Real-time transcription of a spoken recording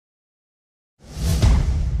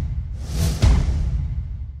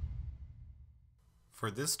For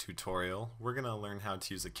this tutorial, we're going to learn how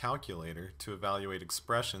to use a calculator to evaluate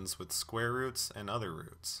expressions with square roots and other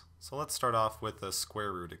roots. So let's start off with a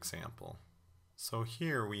square root example. So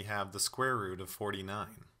here we have the square root of 49.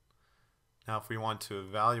 Now if we want to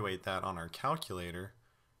evaluate that on our calculator,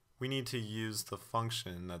 we need to use the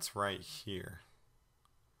function that's right here.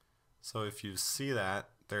 So if you see that,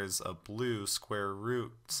 there's a blue square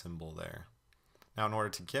root symbol there. Now in order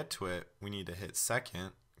to get to it, we need to hit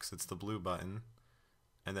second, because it's the blue button,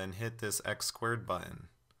 and then hit this x squared button,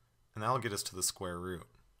 and that'll get us to the square root.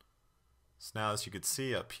 So now as you can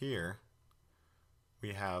see up here,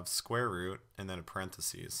 we have square root and then a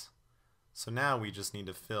parentheses. So now we just need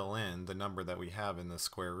to fill in the number that we have in the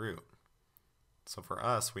square root. So for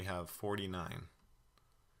us we have 49.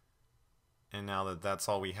 And now that that's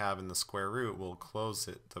all we have in the square root, we'll close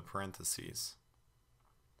the parentheses.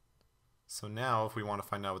 So now if we want to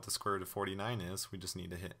find out what the square root of 49 is, we just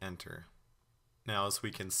need to hit enter. Now as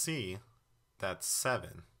we can see, that's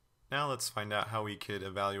 7. Now let's find out how we could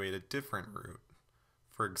evaluate a different root.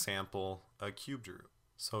 For example, a cubed root.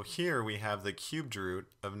 So here we have the cubed root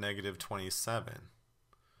of negative 27.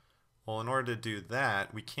 Well, in order to do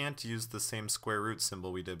that, we can't use the same square root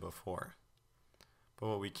symbol we did before. But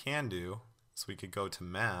what we can do is we could go to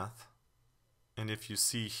math, and if you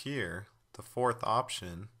see here, the fourth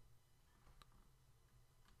option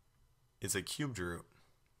is a cubed root.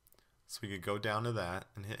 So we could go down to that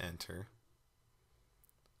and hit enter.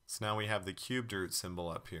 So now we have the cubed root symbol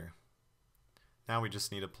up here. Now we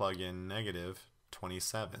just need to plug in negative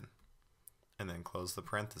 27 and then close the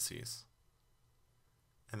parentheses.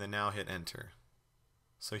 And then now hit enter.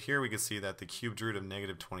 So here we can see that the cubed root of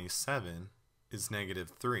negative 27 is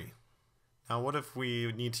negative 3. Now what if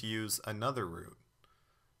we need to use another root?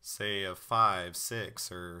 Say a 5,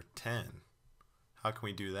 6, or 10. How can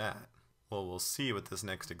we do that? Well, we'll see with this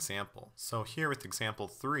next example. So here with example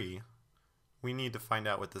 3, we need to find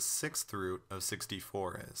out what the sixth root of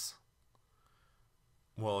 64 is.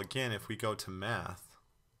 Well, again, if we go to math,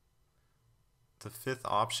 the fifth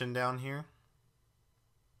option down here,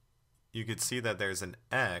 you could see that there's an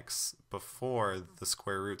x before the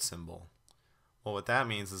square root symbol. Well, what that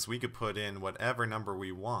means is we could put in whatever number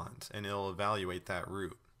we want and it'll evaluate that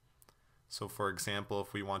root. So for example,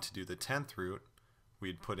 if we want to do the 10th root,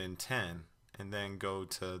 we'd put in 10 and then go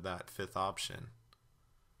to that fifth option.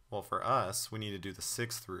 Well, for us, we need to do the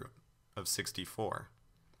sixth root of 64.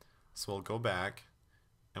 So we'll go back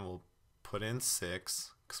and we'll put in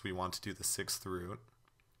 6 because we want to do the sixth root.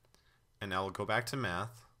 And now we'll go back to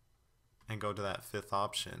math and go to that fifth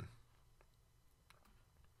option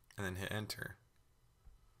and then hit enter.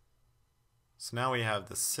 So now we have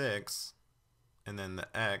the 6 and then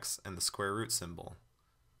the x and the square root symbol.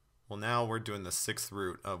 Well, now we're doing the sixth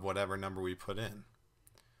root of whatever number we put in.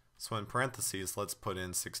 So in parentheses, let's put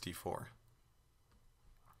in 64.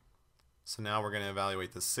 So now we're going to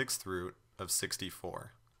evaluate the sixth root of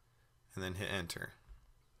 64 and then hit enter.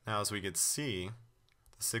 Now as we can see,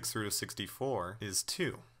 the sixth root of 64 is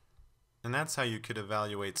 2. And that's how you could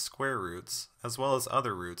evaluate square roots as well as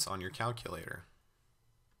other roots on your calculator.